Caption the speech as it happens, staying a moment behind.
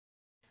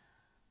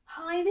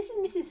Hi, this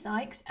is Mrs.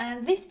 Sykes,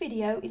 and this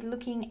video is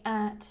looking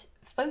at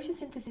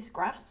photosynthesis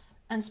graphs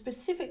and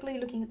specifically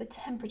looking at the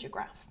temperature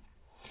graph.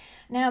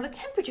 Now, the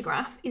temperature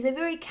graph is a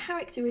very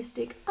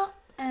characteristic up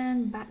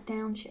and back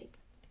down shape.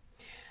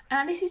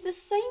 And this is the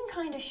same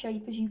kind of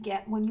shape as you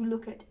get when you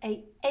look at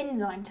an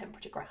enzyme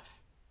temperature graph.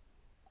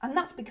 And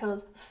that's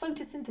because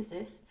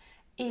photosynthesis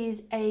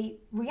is a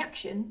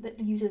reaction that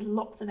uses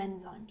lots of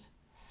enzymes.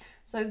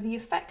 So the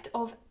effect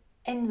of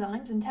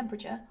enzymes and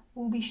temperature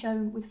will be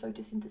shown with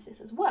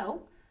photosynthesis as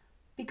well,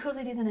 because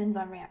it is an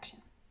enzyme reaction.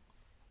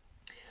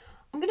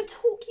 I'm going to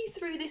talk you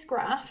through this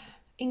graph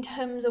in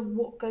terms of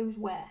what goes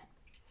where.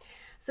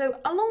 So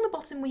along the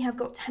bottom we have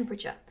got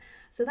temperature.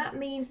 So that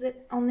means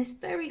that on this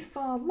very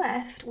far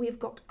left we have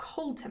got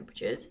cold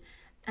temperatures,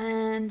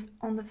 and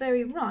on the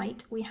very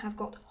right we have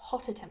got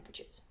hotter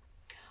temperatures.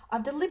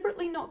 I've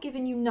deliberately not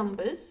given you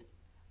numbers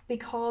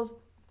because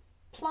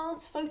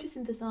plants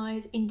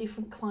photosynthesize in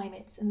different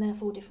climates and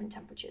therefore different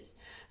temperatures.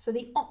 So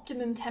the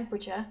optimum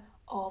temperature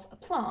of a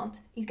plant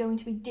is going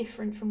to be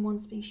different from one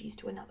species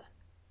to another.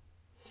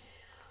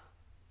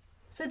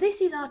 So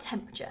this is our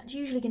temperature. It's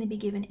usually going to be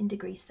given in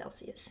degrees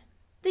Celsius.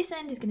 This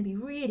end is going to be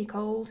really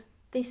cold.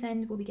 This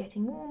end will be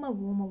getting warmer,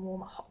 warmer,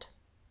 warmer, hot.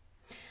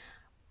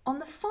 On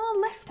the far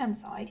left-hand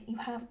side, you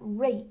have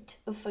rate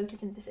of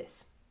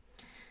photosynthesis.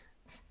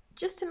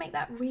 Just to make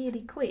that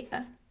really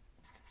clear,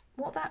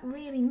 what that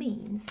really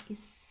means is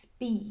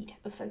speed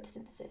of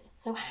photosynthesis,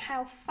 so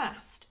how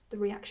fast the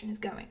reaction is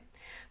going.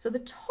 So the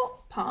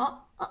top part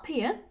up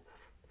here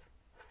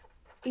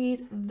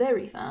is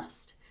very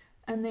fast,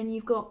 and then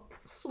you've got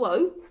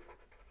slow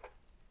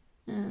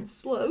and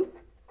slow,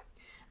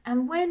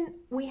 and when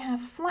we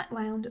have flat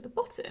land at the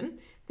bottom,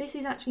 this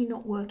is actually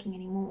not working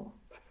anymore.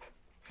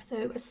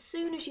 So as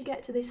soon as you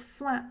get to this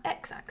flat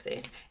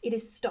x-axis, it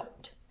is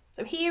stopped.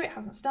 So here it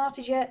hasn't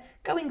started yet,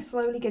 going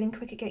slowly, getting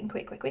quicker,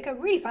 quicker,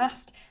 really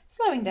fast,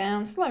 slowing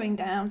down, slowing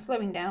down,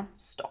 slowing down,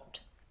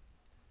 stopped.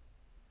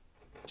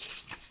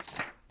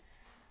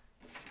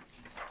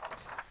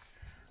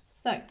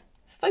 So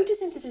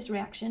photosynthesis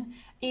reaction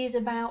is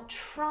about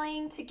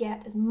trying to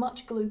get as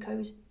much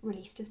glucose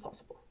released as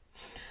possible.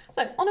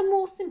 So on a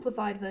more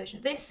simplified version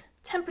of this,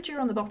 temperature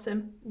on the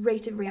bottom,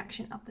 rate of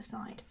reaction up the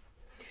side.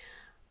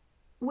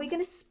 We're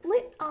going to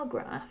split our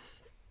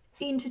graph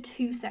into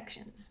two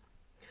sections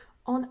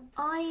on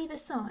either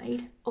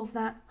side of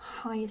that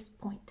highest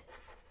point.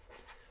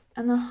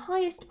 And the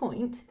highest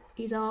point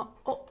is our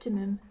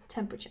optimum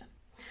temperature.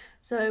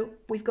 So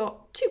we've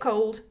got too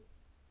cold,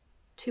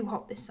 too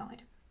hot this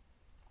side.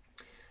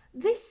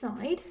 This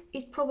side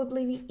is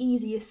probably the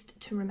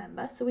easiest to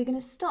remember, so we're going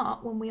to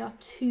start when we are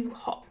too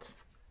hot.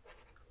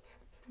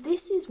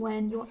 This is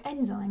when your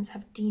enzymes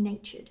have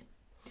denatured.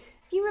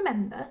 If you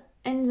remember,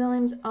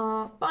 enzymes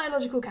are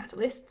biological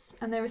catalysts,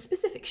 and they're a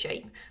specific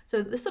shape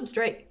so that the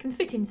substrate can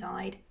fit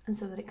inside and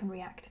so that it can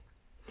react.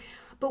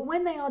 But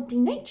when they are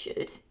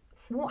denatured,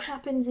 what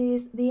happens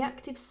is the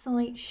active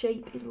site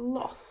shape is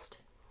lost.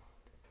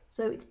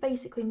 So it's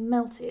basically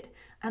melted,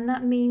 and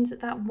that means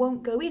that that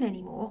won't go in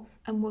anymore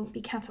and won't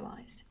be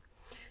catalyzed.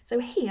 So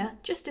here,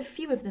 just a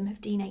few of them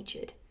have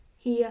denatured.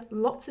 Here,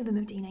 lots of them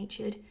have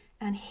denatured,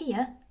 and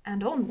here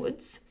and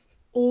onwards,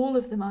 all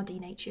of them are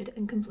denatured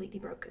and completely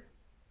broken.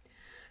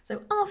 So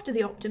after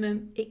the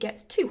optimum, it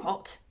gets too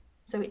hot,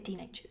 so it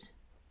denatures,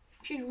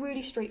 which is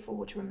really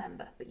straightforward to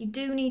remember, but you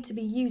do need to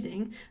be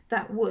using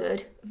that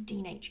word of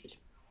denatured.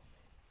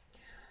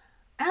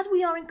 As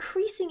we are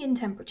increasing in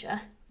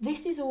temperature,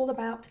 this is all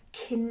about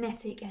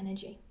kinetic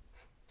energy.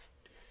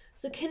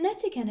 So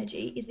kinetic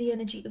energy is the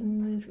energy of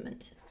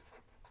movement.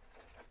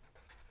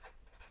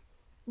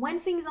 When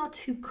things are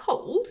too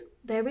cold,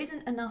 there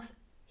isn't enough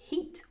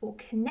heat or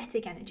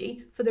kinetic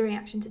energy for the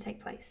reaction to take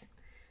place.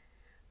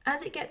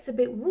 As it gets a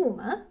bit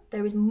warmer,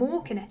 there is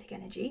more kinetic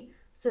energy,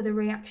 so the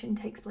reaction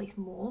takes place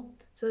more,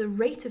 so the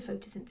rate of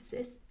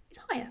photosynthesis is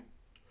higher.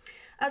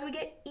 As we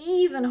get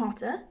even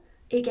hotter,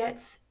 it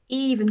gets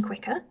even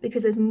quicker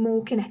because there's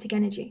more kinetic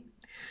energy.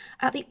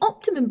 At the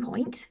optimum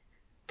point,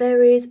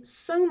 there is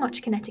so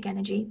much kinetic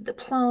energy that the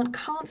plant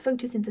can't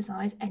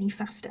photosynthesize any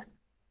faster.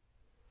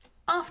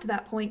 After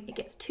that point, it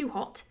gets too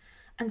hot,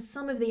 and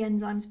some of the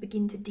enzymes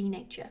begin to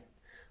denature.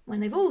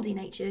 When they've all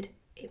denatured,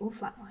 it will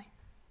flatline.